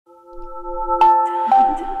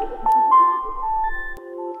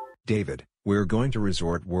David, we're going to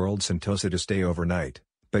Resort World Sentosa to stay overnight,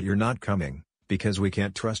 but you're not coming, because we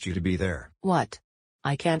can't trust you to be there. What?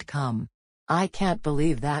 I can't come. I can't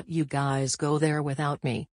believe that you guys go there without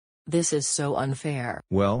me. This is so unfair.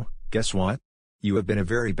 Well, guess what? You have been a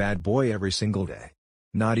very bad boy every single day.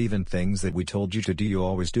 Not even things that we told you to do you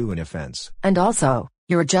always do in offense. And also,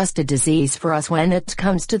 you're just a disease for us when it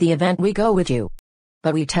comes to the event we go with you.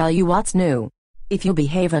 But we tell you what's new. If you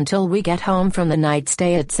behave until we get home from the night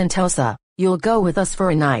stay at Sentosa, you'll go with us for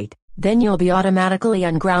a night, then you'll be automatically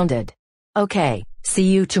ungrounded. Okay,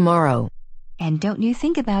 see you tomorrow. And don't you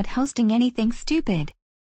think about hosting anything stupid.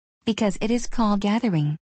 Because it is called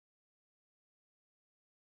gathering.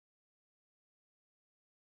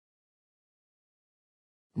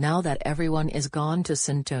 Now that everyone is gone to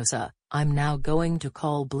Sentosa, I'm now going to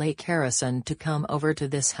call Blake Harrison to come over to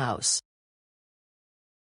this house.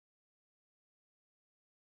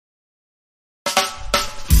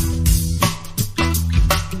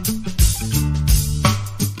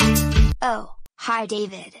 Oh, hi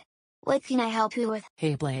David. What can I help you with?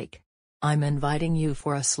 Hey Blake. I'm inviting you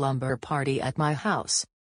for a slumber party at my house.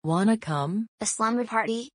 Wanna come? A slumber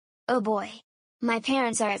party? Oh boy. My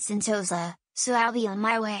parents are at Sentosa, so I'll be on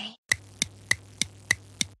my way.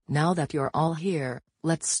 Now that you're all here,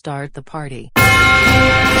 let's start the party.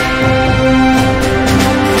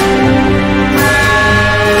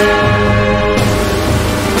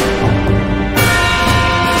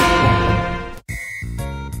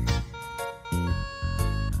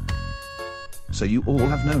 So you all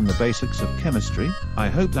have known the basics of chemistry. I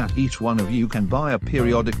hope that each one of you can buy a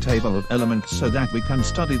periodic table of elements so that we can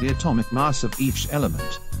study the atomic mass of each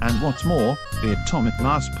element, and what's more, the atomic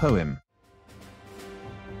mass poem.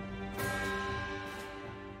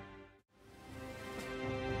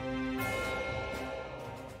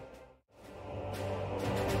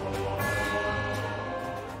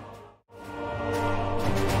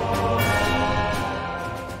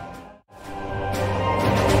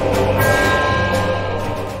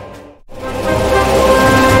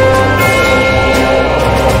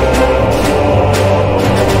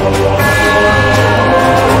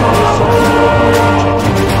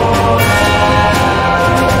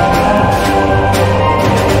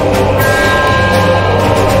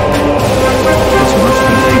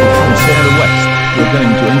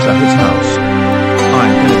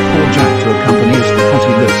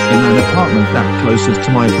 Closest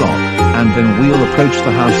to my block, and then we'll approach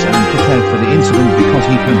the house and prepare for the incident because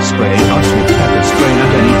he can spray us with pepper spray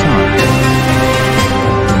at any time.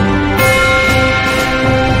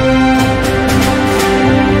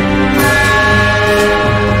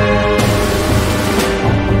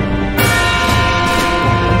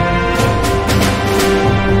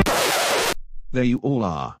 There you all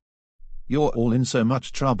are. You're all in so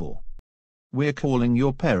much trouble. We're calling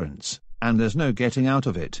your parents, and there's no getting out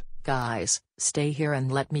of it. Guys, stay here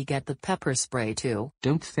and let me get the pepper spray too.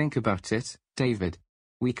 Don't think about it, David.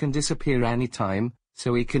 We can disappear anytime,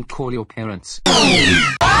 so we can call your parents.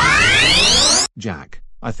 Jack,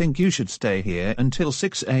 I think you should stay here until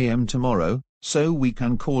 6 a.m. tomorrow, so we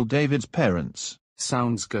can call David's parents.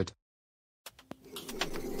 Sounds good.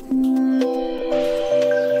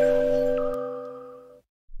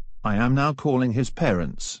 I am now calling his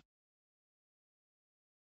parents.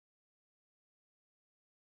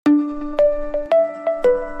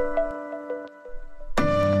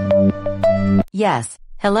 Yes,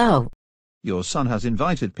 hello. Your son has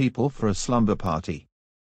invited people for a slumber party.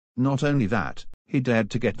 Not only that, he dared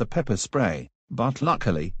to get the pepper spray, but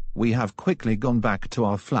luckily, we have quickly gone back to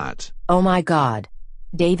our flat. Oh my God.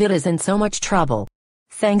 David is in so much trouble.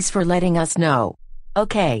 Thanks for letting us know.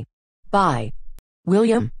 Okay. Bye.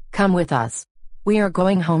 William, come with us. We are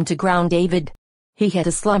going home to ground David. He had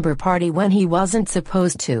a slumber party when he wasn't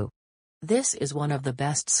supposed to. This is one of the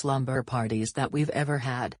best slumber parties that we've ever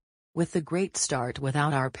had. With the great start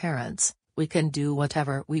without our parents, we can do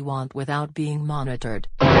whatever we want without being monitored.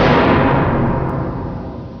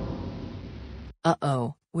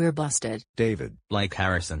 Uh-oh, we're busted. David, Blake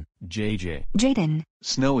Harrison, JJ, Jaden,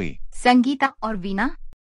 Snowy. Sangeeta or Veena.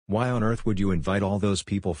 Why on earth would you invite all those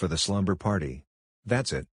people for the slumber party?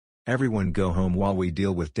 That's it. Everyone go home while we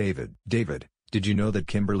deal with David. David, did you know that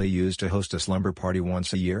Kimberly used to host a slumber party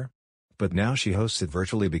once a year? But now she hosts it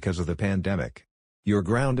virtually because of the pandemic. You're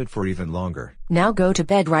grounded for even longer. Now go to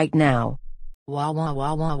bed right now. Wah wah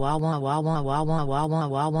wah wah wah wah wah wah wah wah wah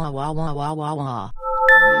wah wah wah wah wah wah.